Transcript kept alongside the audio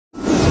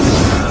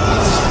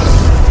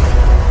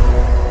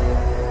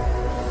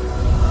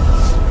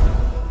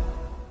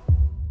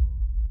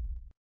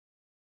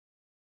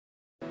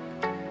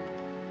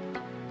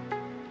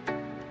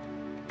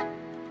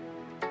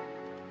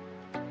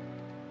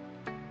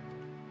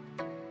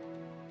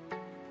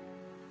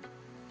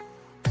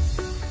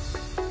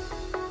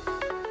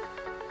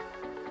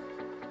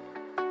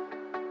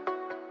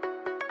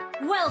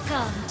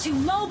Welcome to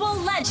Mobile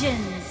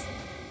Legends!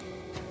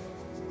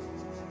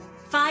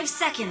 5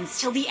 seconds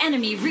till the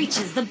enemy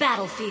reaches the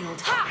battlefield.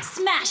 Ha!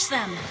 Smash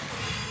them!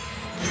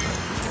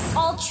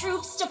 All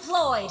troops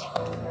deployed!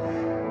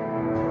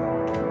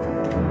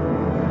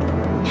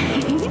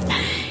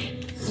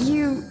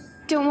 You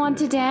don't want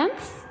to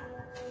dance?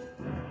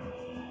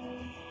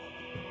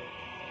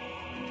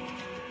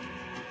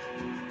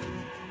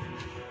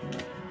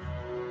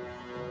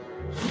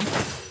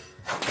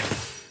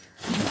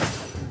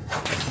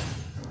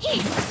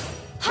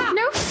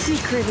 No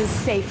secret is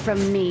safe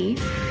from me.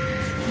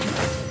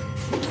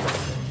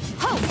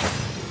 Ho!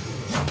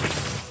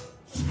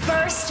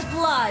 First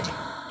blood!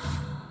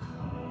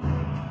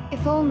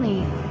 If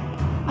only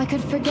I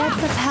could forget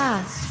the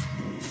past.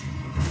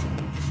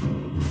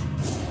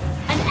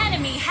 An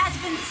enemy has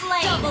been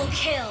slain! Double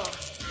kill!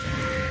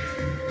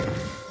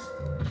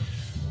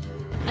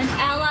 An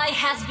ally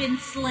has been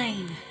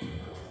slain.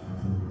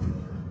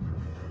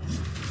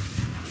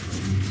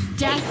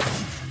 Death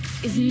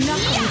is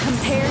nothing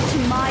compared to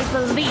my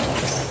belief.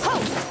 Ho!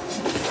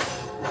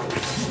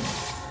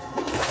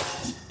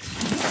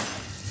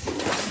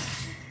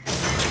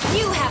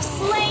 You have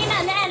slain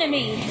an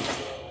enemy!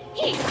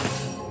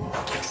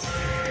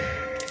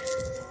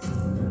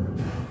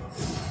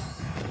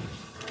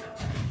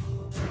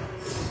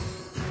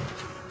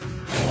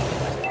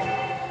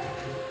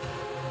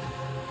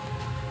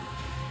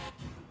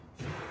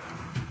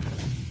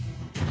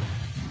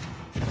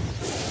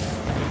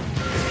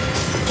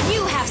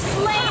 You have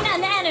slain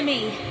an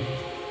enemy!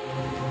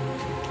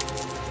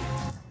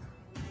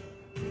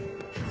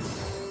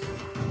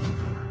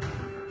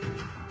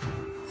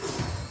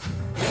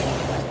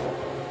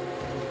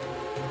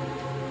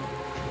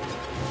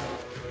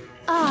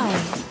 I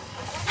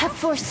have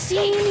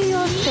foreseen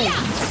your fate.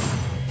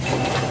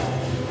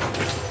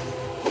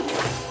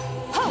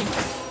 Ho!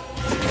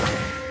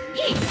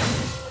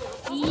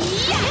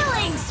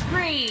 Killing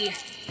spree!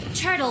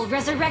 Turtle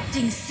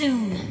resurrecting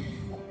soon.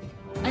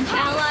 An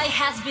ally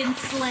has been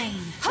slain.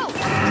 Ho!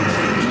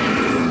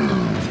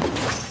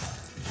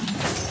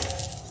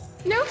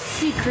 No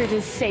secret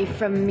is safe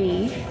from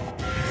me.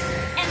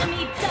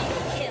 Enemy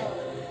double kill.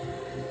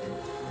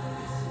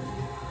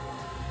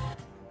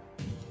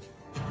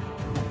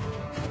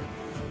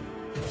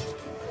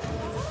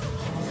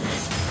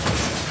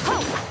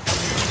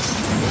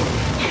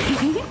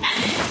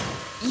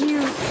 You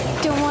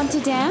don't want to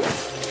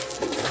dance?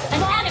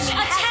 An enemy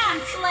has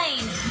been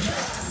slain.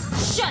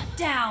 Shut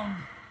down.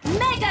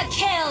 Mega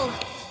kill.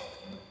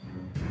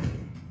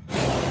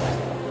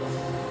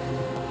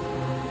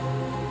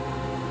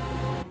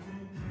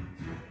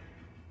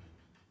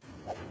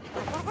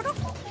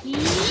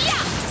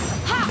 Yeah!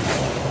 Ha!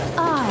 I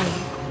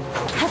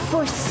have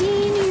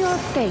foreseen your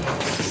fate.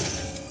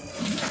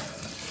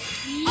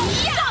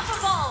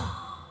 Unstoppable!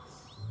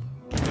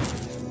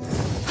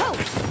 Ho!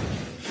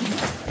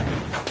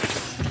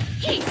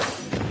 He!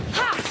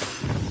 Ha!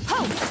 Ho!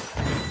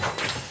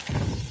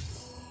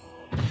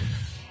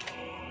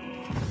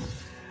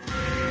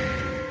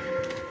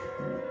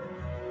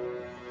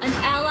 An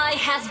ally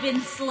has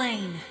been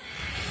slain.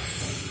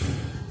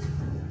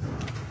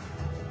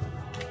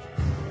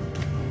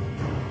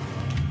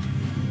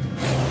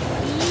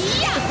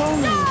 If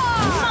only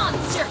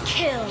Monster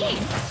kill!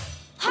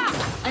 Ha!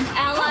 An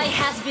ally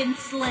has been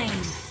slain.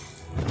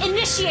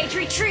 Initiate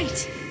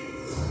retreat!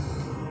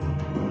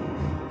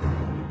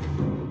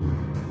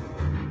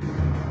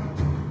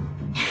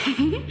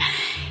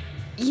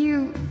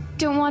 you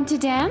don't want to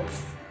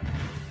dance?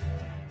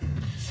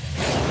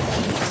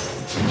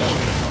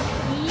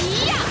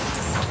 Yeah!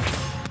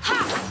 Ha!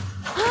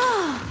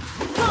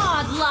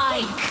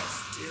 Godlike!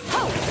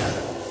 Ho!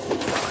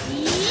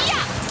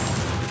 Yeah!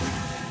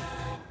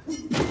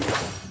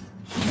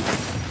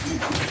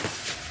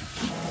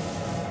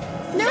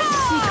 No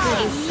secret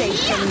is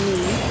safe from me.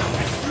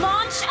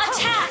 Launch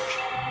attack!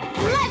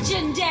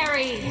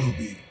 Legendary!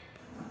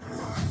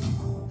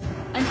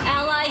 An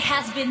ally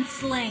has been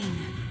slain.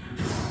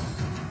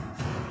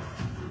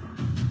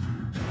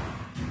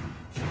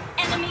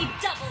 Enemy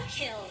double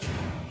kill.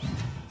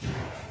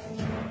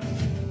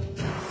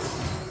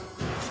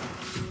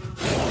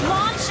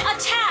 Launch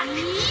attack!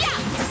 Yeah!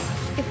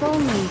 If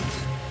only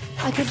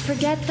I could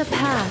forget the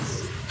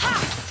past. Ha!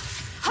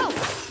 Ho!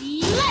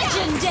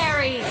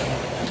 Legendary!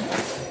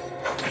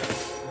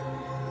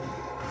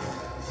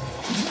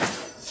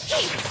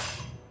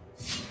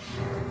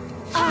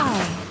 I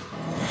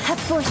have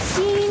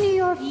foreseen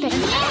your fate.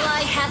 An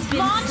ally has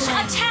been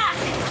slain. Attack!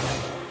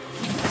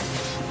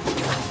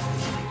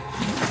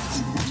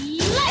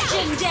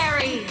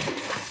 Legendary!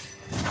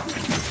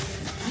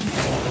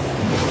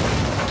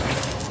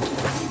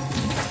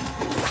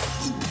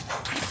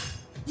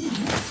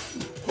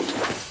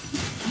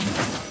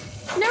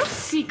 No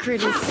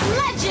secret is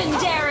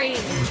Legendary!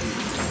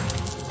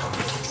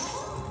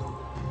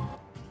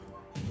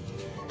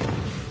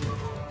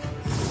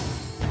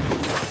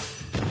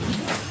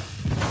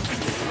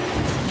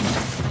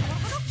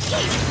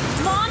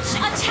 Launch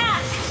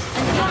attack!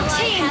 Your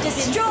team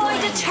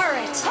destroyed a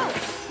turret!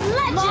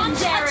 Legendary!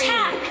 Launch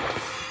attack!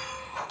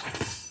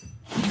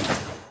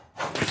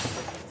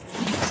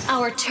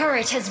 Our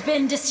turret has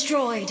been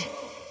destroyed.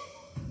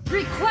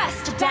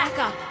 Request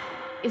backup.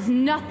 Is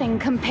nothing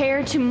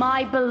compared to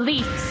my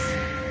beliefs.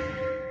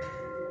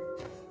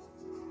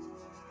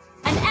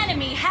 An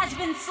enemy has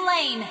been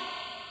slain.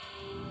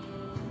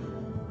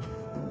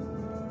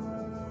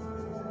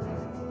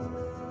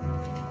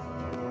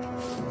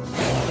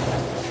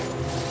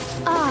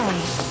 I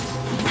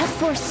have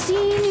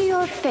foreseen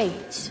your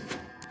fate.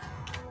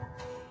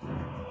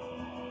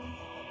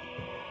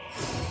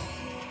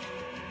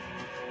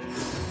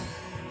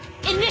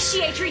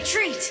 Initiate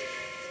retreat.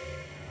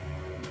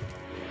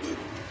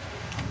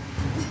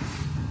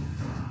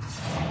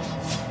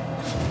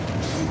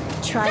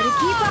 Try to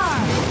keep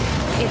on.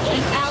 If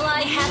An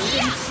ally has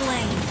been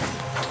slain.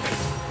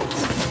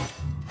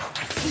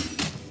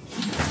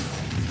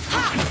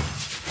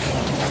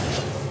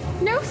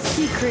 no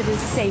secret is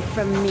safe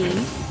from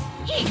me.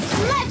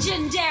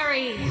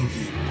 Legendary!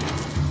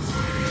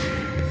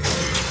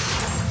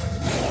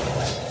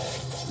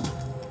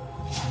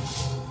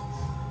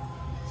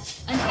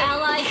 An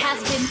ally has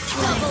been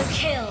slain. Double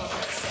kill.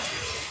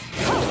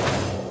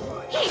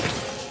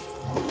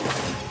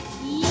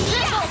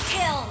 Triple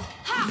kill.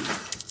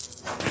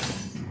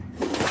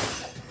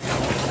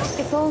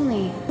 If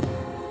only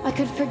I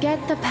could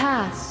forget the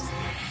past.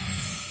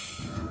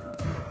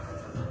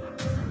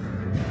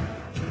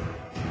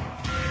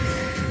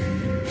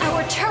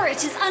 Our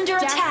turret is under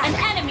Jack. attack. An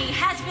enemy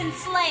has been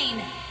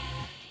slain.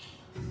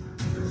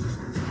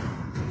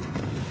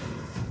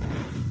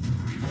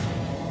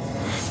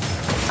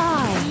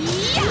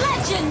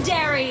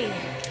 Legendary!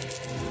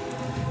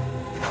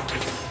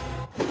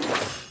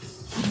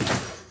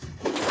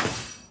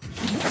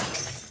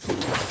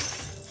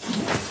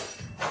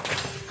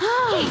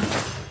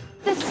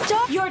 The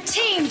star. Your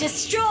team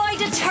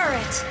destroyed a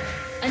turret.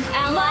 An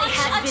ally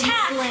has been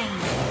slain.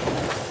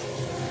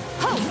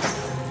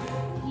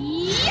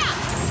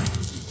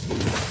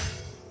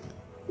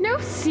 No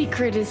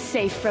secret is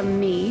safe from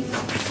me.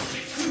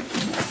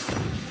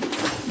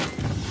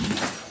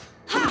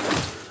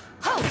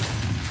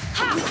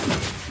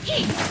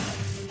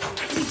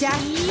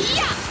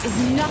 Death is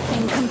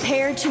nothing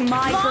compared to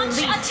my Launch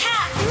belief.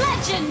 attack!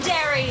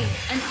 Legendary!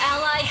 An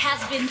ally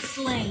has been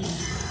slain.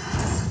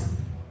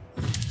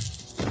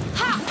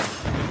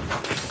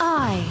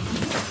 I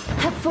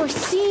have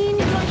foreseen.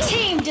 Your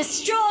team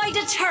destroyed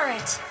a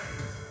turret.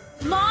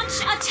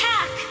 Launch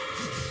attack!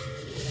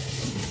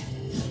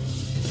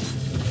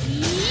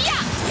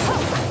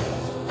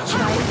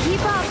 Try to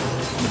keep up,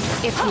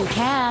 if you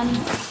can.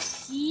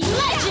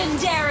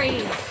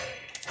 Legendary!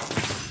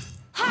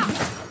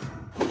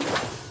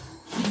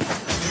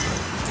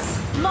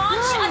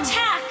 Launch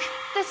attack!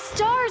 The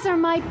stars are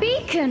my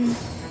beacon.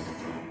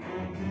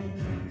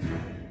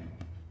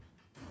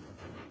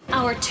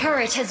 Our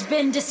turret has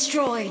been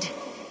destroyed.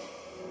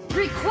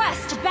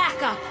 Request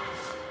backup.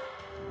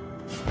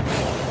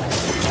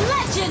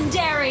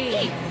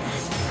 Legendary!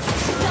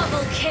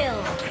 Double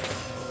kill.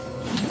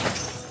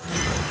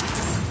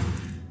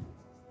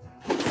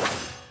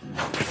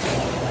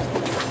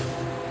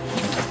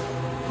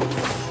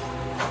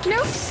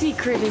 No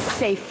secret is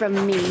safe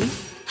from me.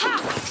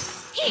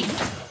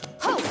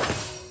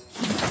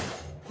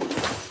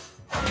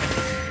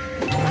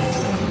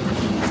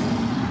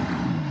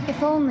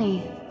 If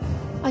only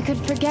I could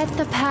forget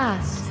the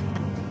past.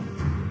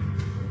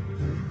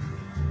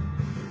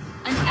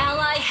 An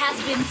ally has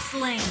been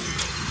slain.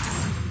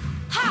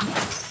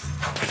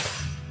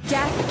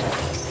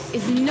 Death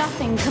is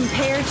nothing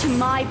compared to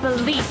my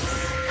beliefs.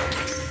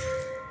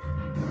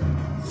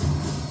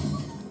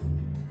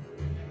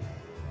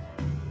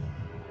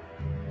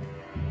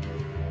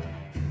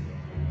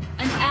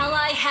 An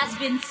ally has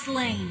been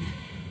slain.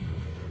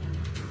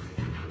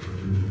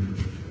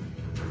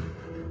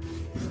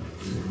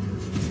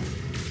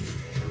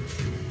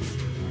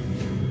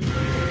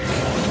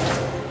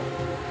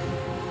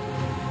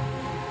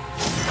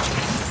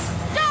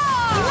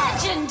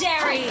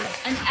 Legendary!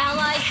 An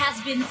ally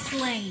has been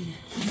slain.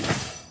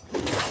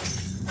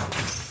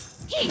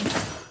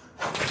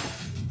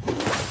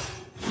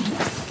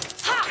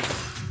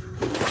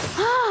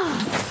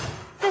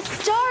 The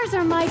stars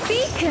are my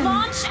beacon.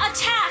 Launch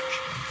attack!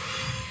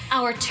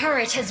 Our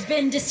turret has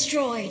been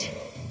destroyed.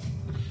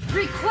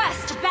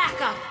 Request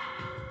backup.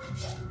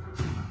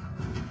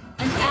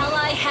 An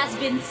ally has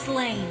been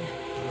slain.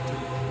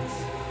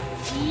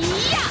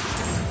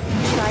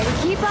 Try to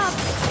keep up.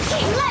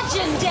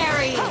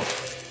 Legendary!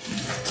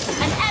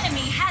 An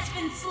enemy has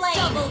been slain.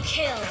 Double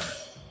kill.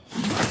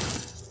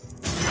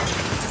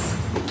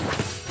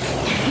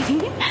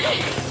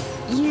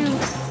 You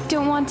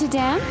don't want to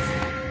dance?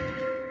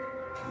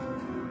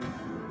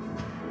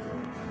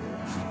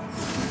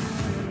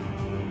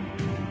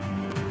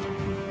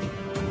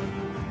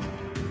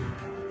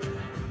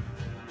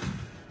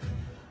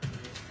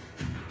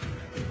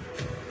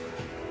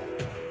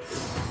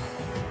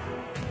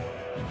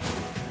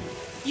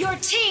 Your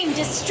team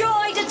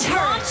destroyed a turret.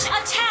 Launch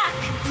attack!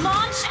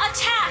 Launch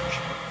attack!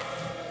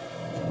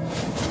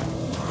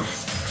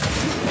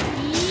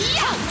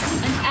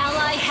 An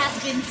ally has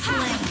been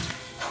slain.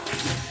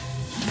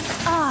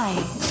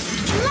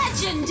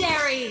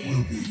 Legendary!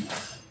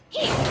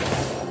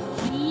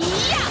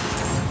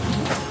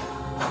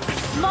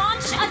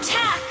 Launch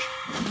attack!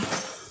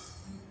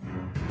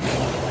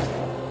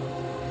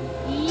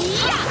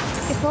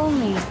 If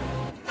only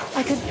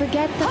I could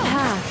forget the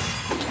past.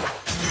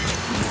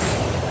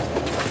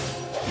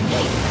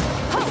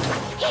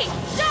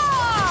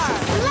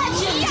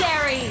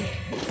 Legendary!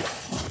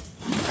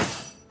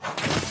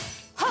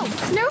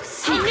 No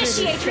secret is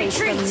Initiate safe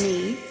from retreat.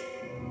 me.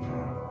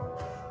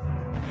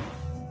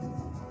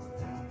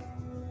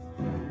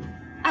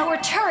 Our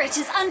turret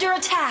is under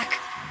attack!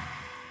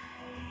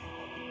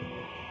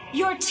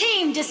 Your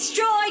team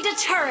destroyed a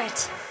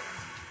turret!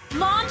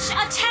 Launch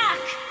attack!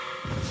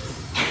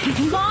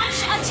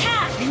 Launch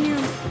attack! You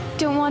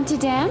don't want to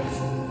dance?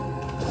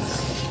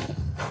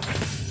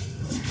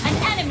 An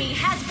enemy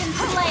has been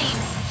slain!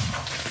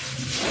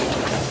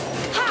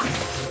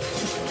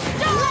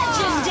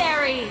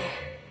 Legendary!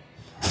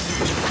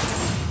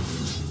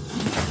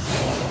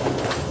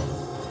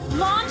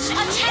 Launch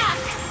attack!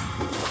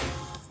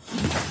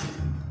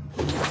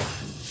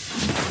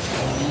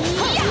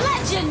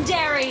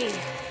 Legendary!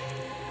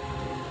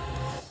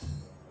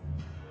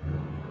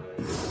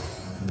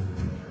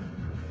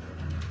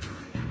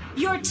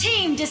 Your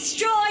team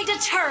destroyed a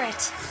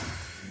turret!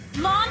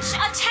 Launch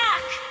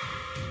attack!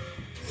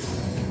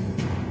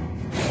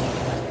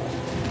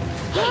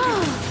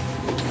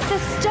 The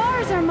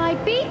stars are my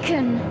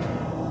beacon.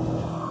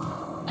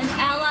 An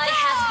ally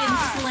has been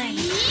slain.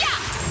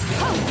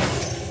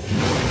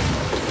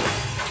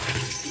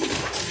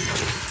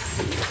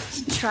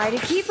 Try to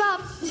keep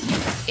up,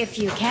 if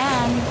you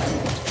can.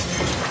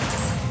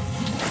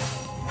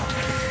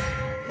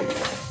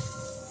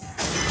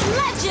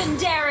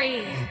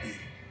 Legendary!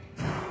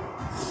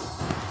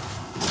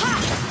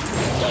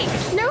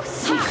 No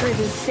secret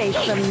is safe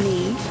from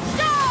me.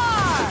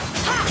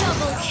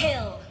 Double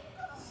kill!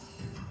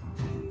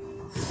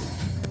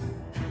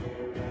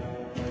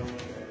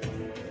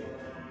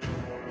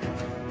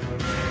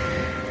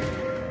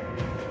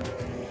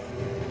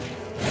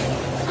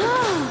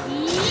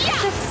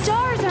 The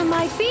stars are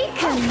my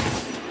beacon.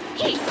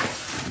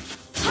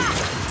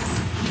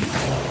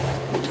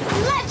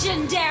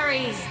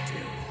 Legendary!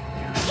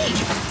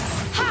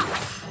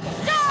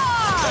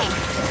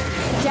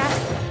 Death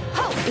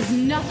is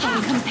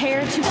nothing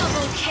compared to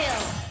Double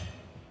kill!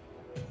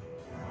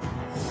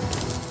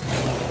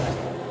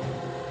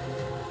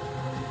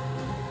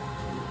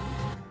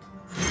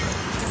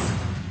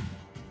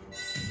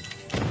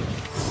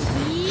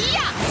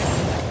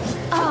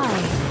 I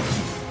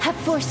have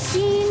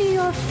foreseen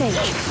your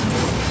fate.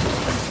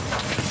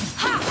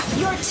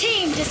 Your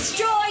team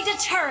destroyed a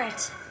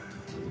turret!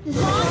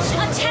 Launch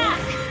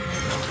attack!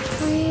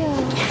 Real.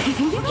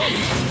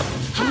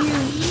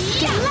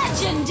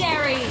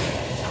 Legendary!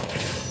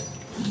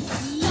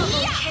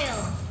 Double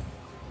kill!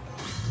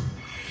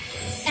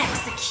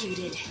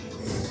 Executed!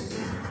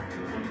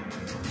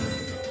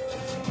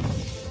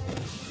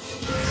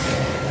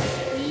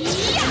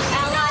 An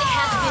ally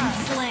has been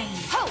slain!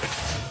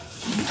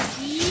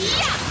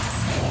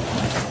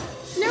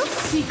 No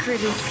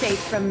secret is safe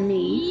from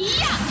me.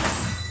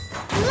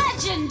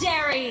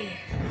 Legendary!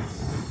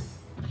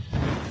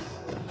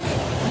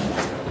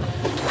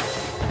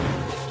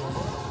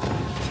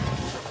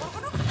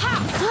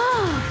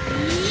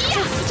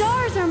 The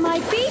stars are my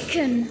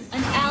beacon.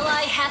 An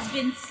ally has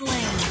been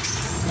slain.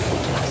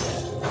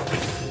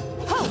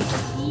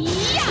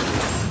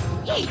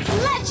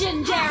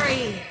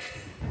 Legendary!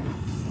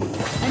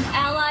 An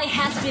ally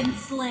has been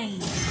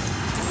slain.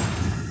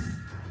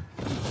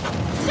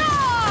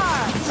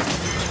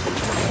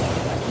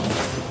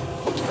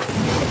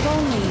 If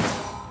only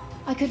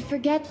I could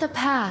forget the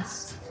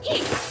past.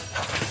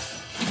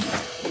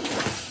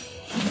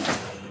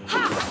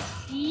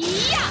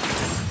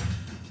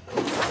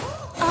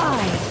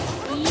 I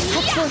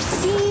have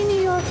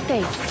foreseen your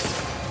fate.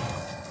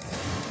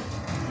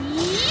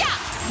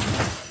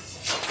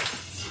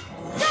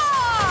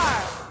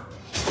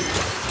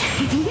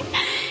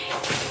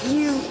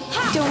 You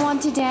don't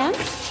want to dance?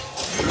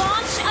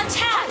 Launch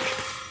attack!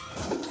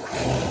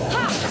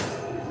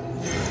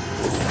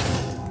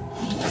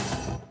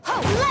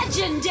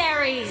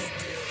 Legendary!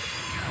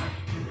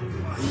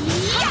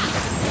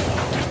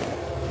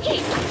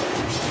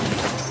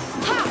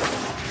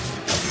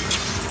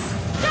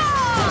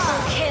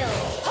 Double kill!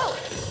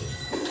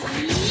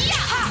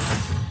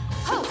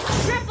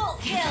 Triple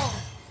kill!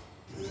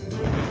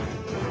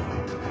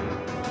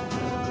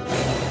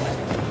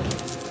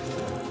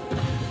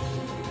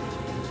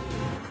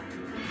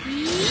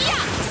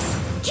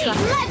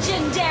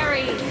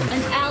 Legendary!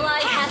 An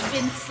ally has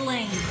been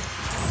slain.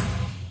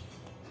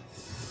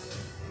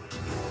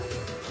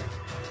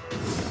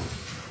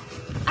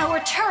 Our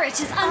turret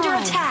is under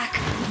attack.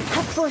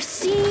 Have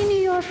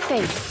foreseen your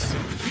fate.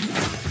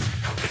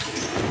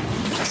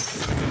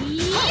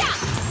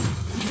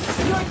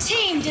 Your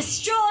team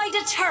destroyed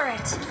a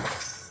turret.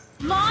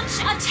 Launch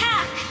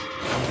attack.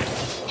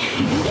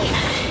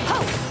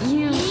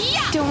 You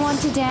don't want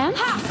to dance?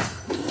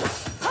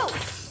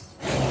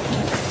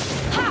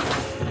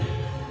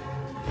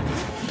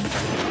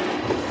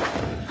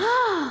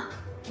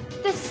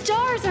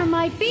 Yours are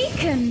my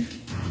beacon.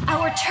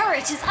 Our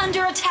turret is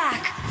under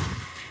attack.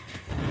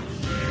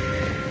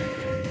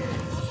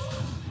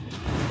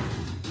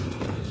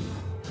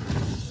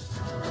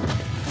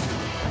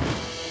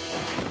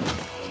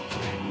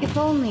 If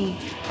only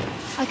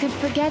I could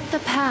forget the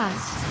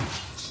past.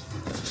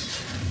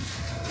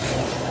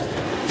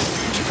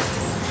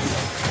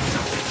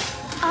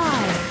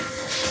 I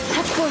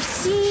have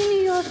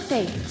foreseen your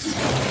fate.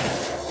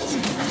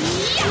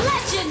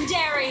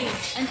 Legendary!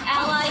 An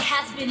ally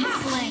has been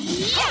slain.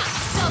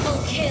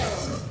 Double kill.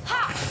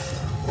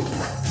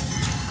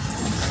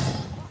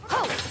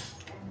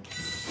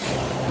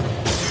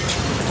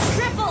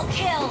 Triple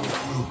kill.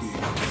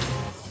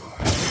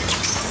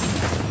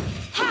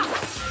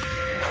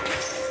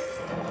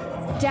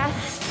 Death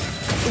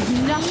is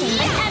nothing.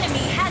 An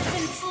enemy has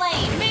been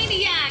slain.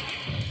 Maniac!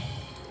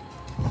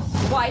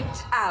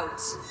 Wiped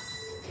out.